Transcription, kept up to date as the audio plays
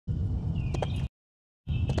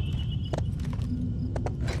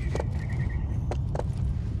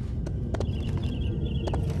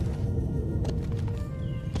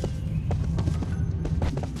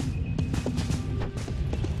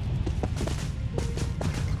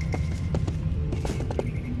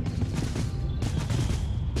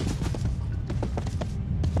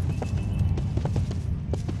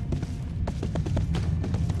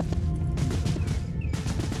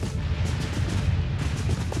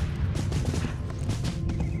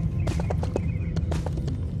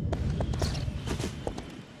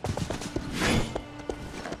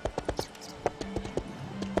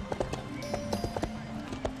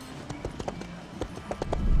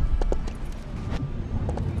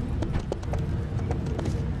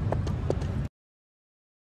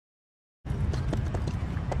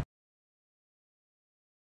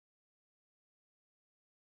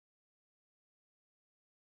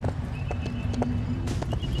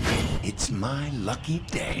It's my lucky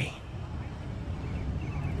day.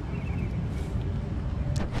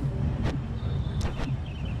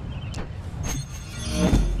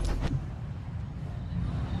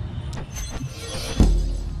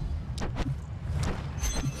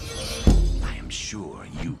 I am sure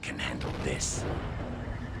you can handle this.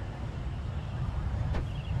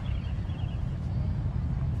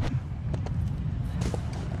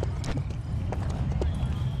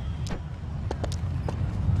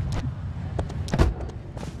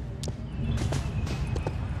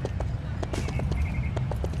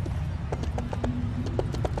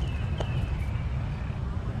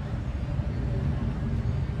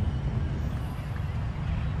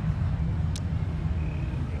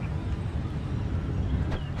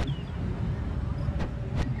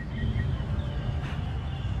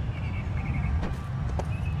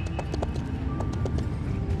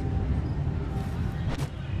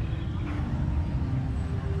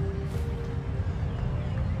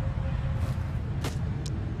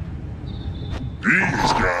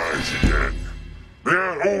 These guys again.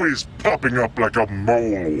 They're always popping up like a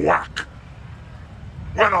mole whack.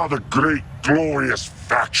 When are the great, glorious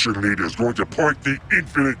faction leaders going to point the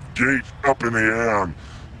infinite gate up in the air and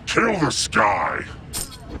kill the sky?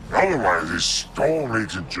 Otherwise, these Storm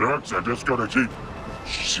Legion jerks are just gonna keep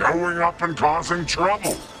showing up and causing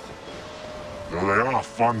trouble. Though they are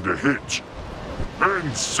fun to hit.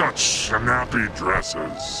 In such snappy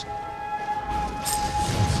dresses.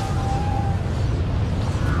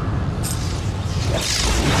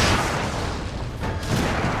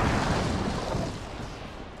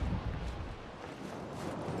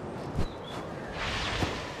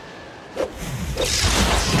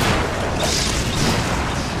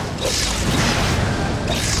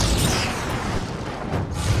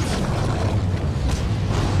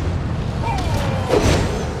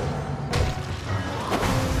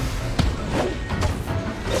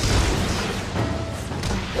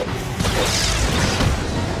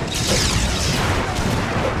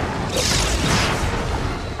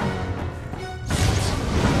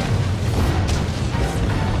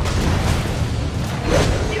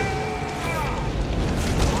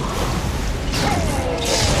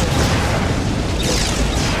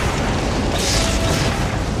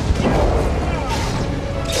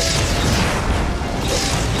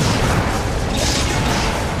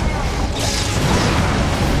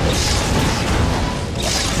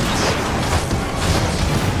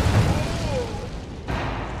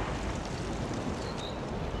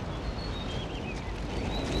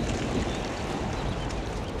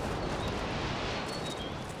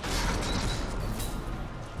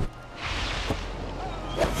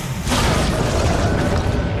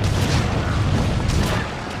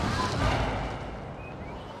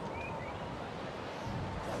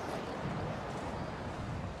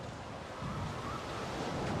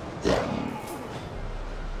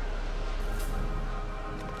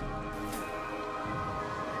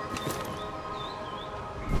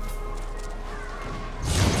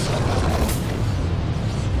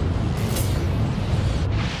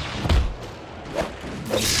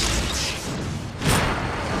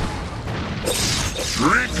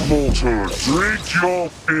 Drink, mortal, drink your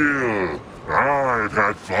fill. I've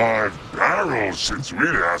had 5 barrels since we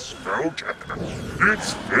last spoke.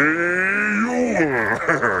 It's failure.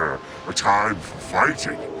 A time for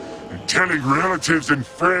fighting and telling relatives and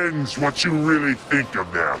friends what you really think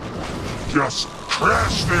of them. Just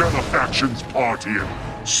crash the other faction's party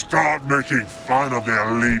and start making fun of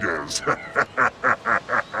their leaders.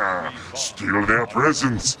 Steal their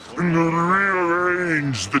presents and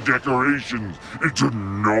rearrange the decorations into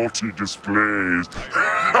naughty displays.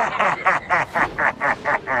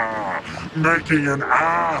 Making an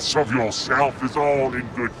ass of yourself is all in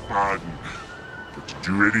good fun. But to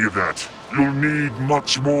do any of that, you'll need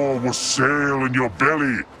much more wassail in your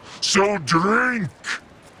belly. So drink!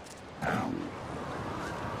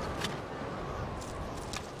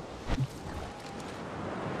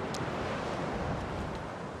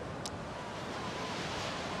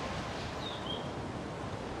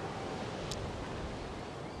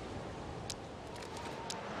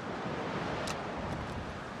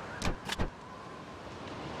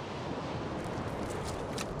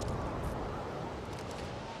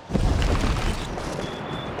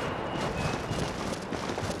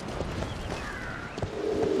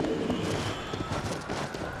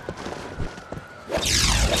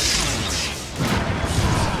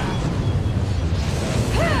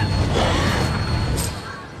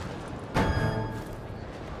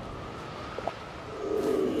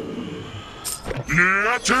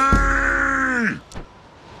 Yeti!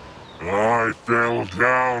 I fell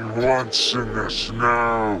down once in the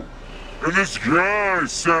snow. And this guy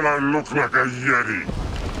said I look like a Yeti.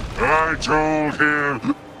 I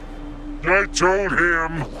told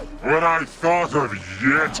him what I thought of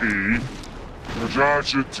Yeti, which I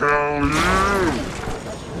should tell you.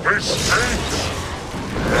 They stink.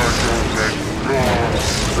 I don't let God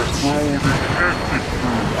that rolled in empty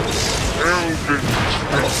food. Elven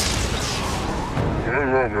stuff. I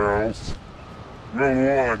love elves. Well,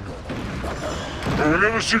 one. But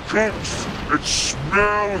whenever she cooks, it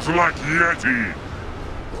smells like Yeti.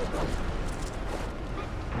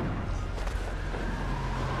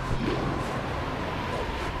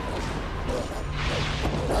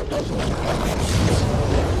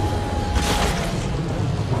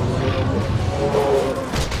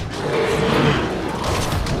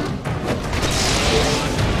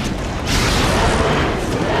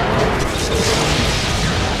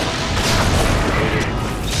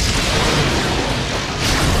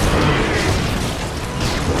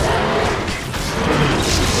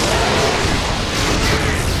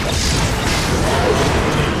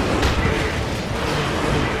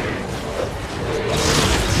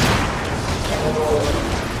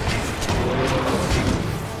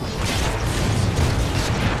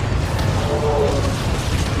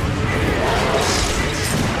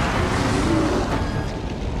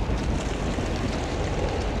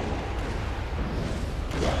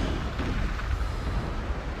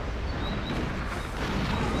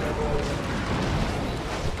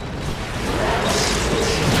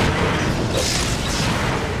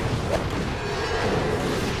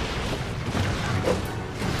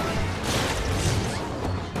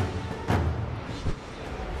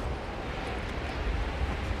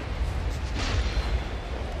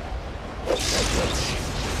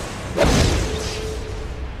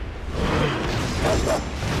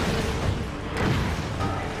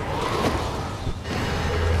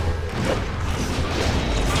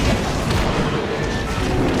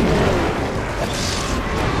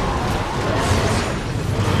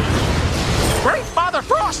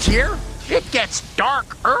 Here, it gets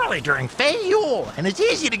dark early during Fey Yule, and it's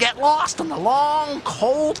easy to get lost on the long,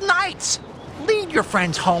 cold nights. Lead your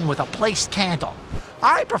friends home with a placed candle.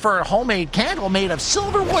 I prefer a homemade candle made of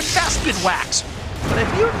silverwood vespid wax. But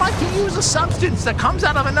if you'd like to use a substance that comes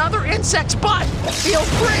out of another insect's butt, feel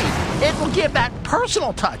free. It will give that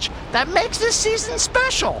personal touch that makes this season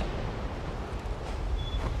special.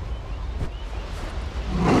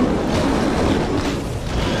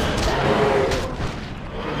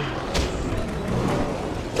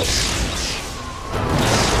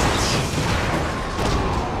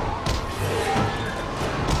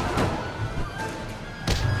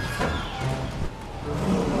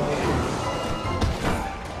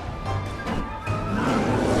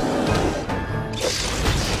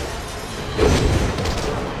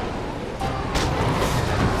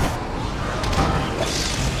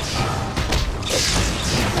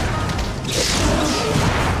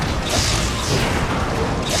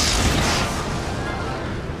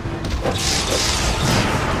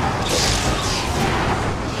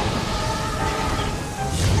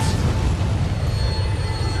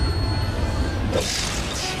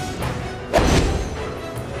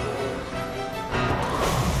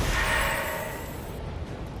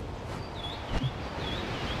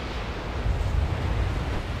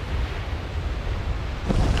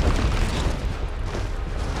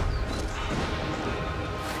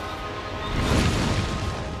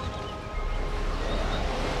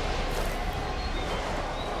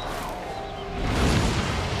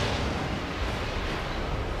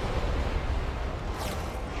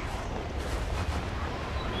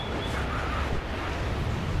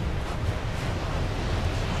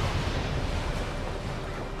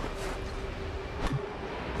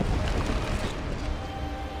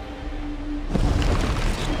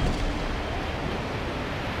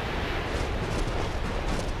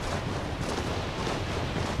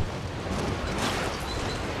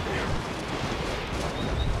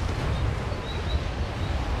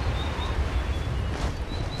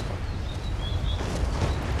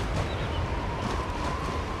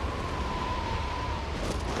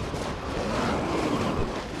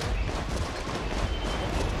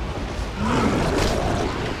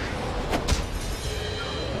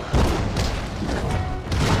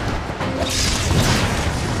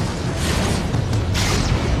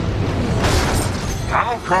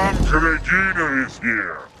 Come Regina is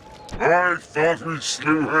here. I thought we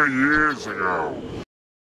slew her years ago.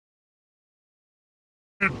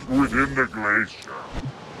 Within the glacier.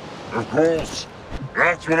 Of course,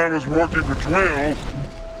 that's when I was working for 12,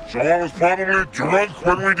 so I was probably drunk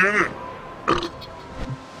when we did it.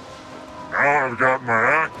 Now I've got my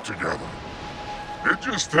act together. It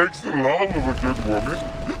just takes the love of a good woman,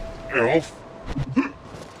 elf,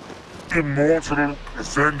 immortal,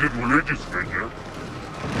 ascended religious figure.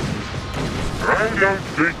 I don't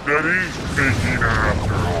think that is taking her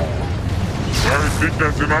after all. I think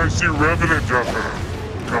that's an icy revenant of her.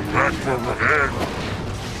 Come back for revenge.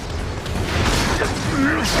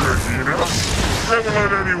 Regina, never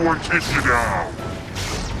let anyone kick you down.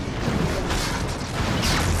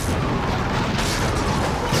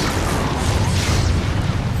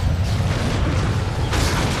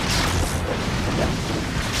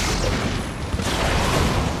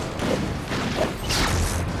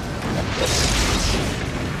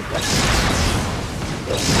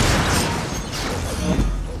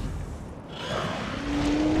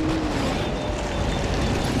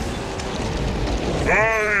 I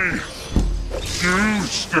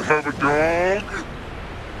used to have a dog.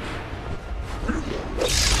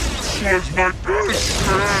 He was my best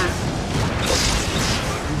friend.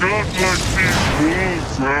 Not like these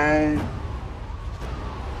wolves, though.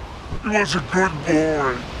 He was a good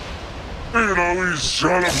boy. We always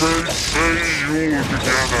celebrate Yule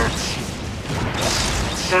together.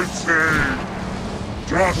 I'd say,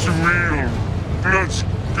 toss a wheel. Let's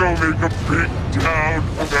go make a big town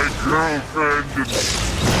for my girlfriend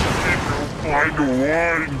and find a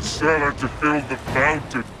wine cellar to fill the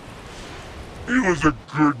fountain. He was a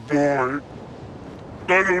good boy. I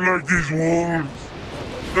don't like these wolves.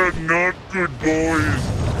 They're not good boys.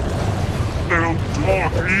 They don't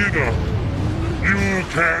talk either. You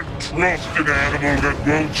can't trust an animal that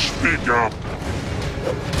won't speak up.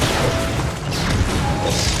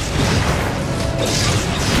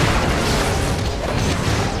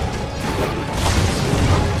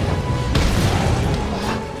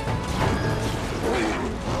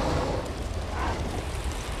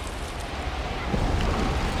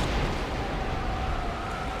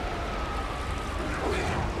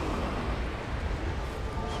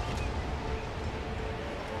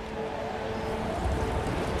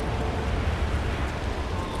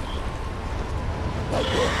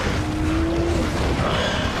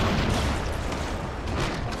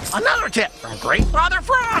 Another tip from Great Father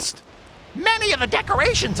Frost. Many of the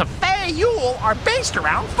decorations of Fey Yule are based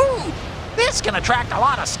around food. This can attract a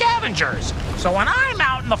lot of scavengers. So when I'm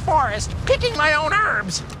out in the forest picking my own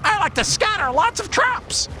herbs, I like to scatter lots of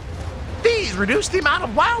traps. These reduce the amount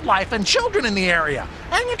of wildlife and children in the area,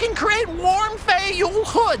 and you can create warm Fey Yule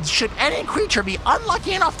hoods should any creature be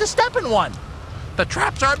unlucky enough to step in one. The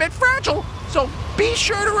traps are a bit fragile, so be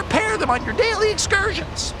sure to repair them on your daily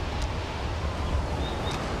excursions.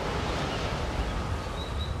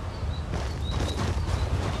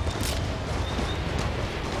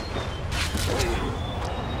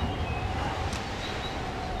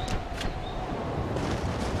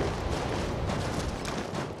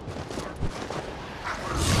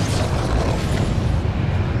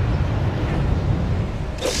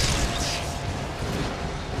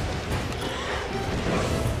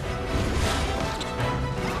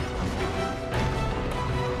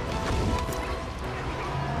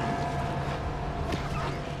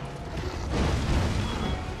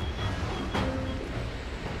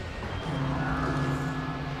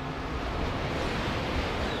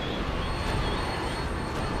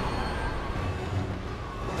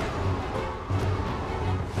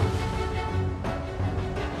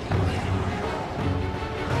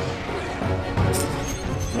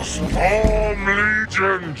 Storm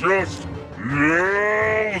Legion just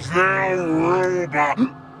loves their robot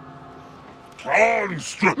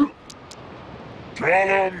construct. Tell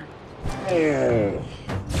them,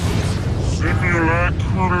 simulacrum.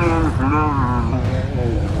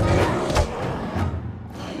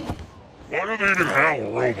 Why do they even have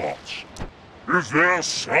robots? Is there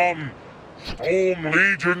some Storm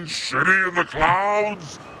Legion city in the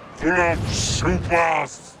clouds full of super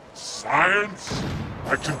science?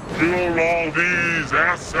 I can build all these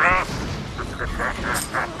ass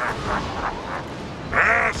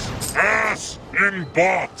in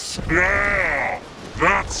bots. Yeah,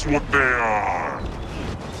 that's what they are.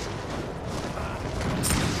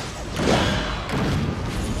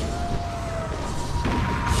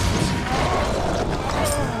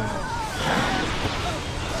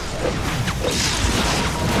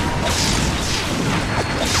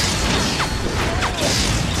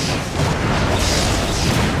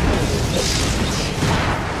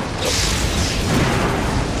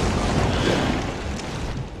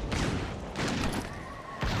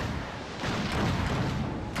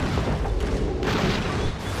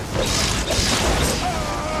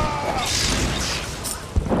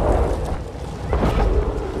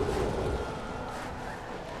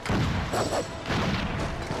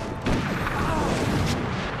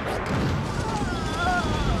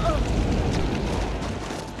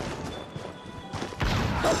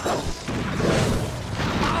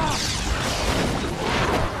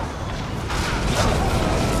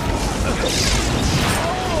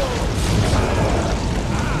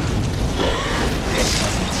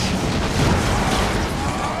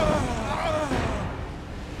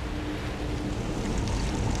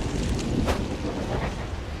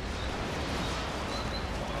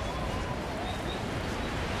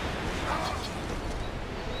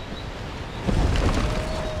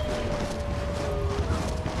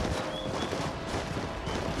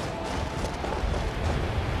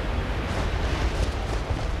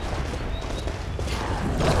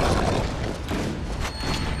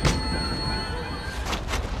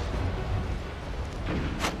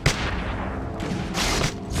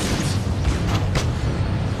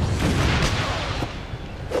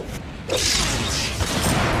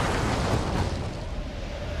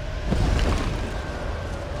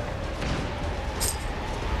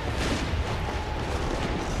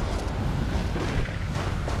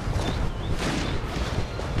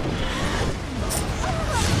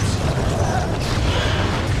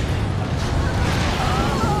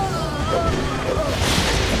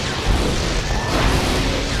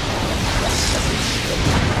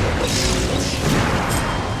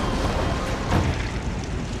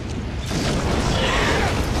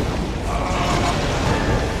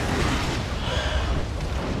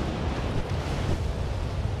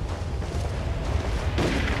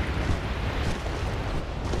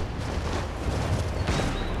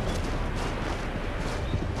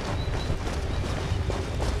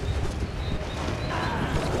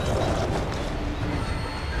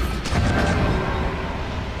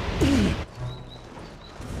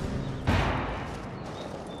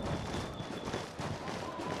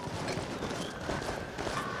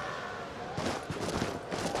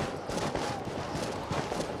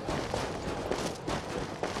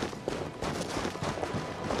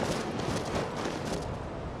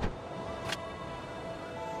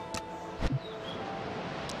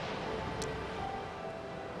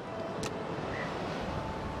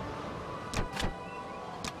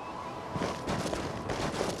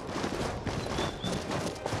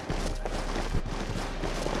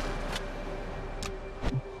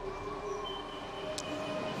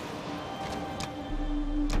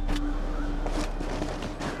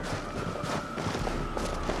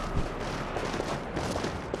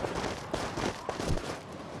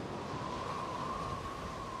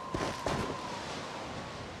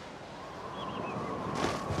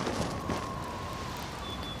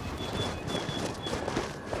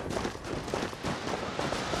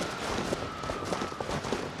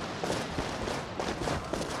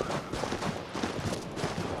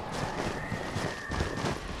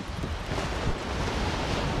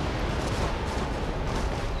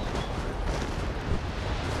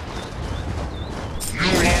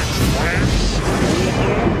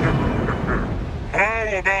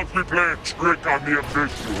 about we play a trick on the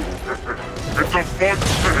Abyssal. It's a fun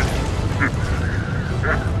trick.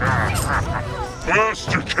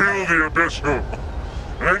 First you kill the Abyssal,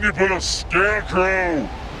 then you put a scarecrow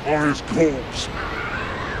on his corpse.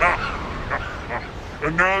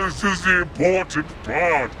 And now this is the important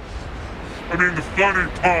part. I mean the funny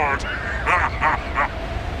part.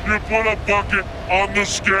 You put a bucket on the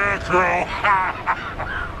scarecrow.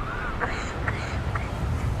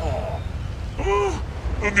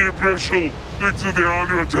 And the Abyssal thinks that they're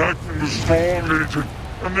under attack from the Storm Legion,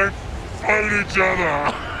 and they fight each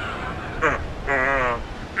other.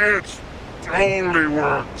 It totally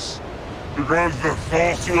works, because the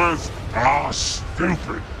sorcerers are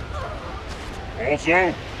stupid. Also,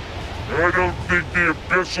 I don't think the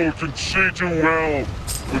Abyssal can see too well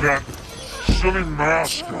with that silly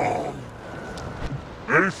mask on.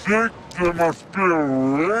 They think there must be a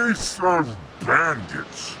race of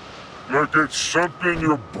bandits. Like it's something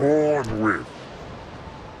you're born with.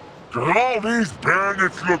 'Cause all these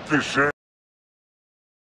bandits look the same.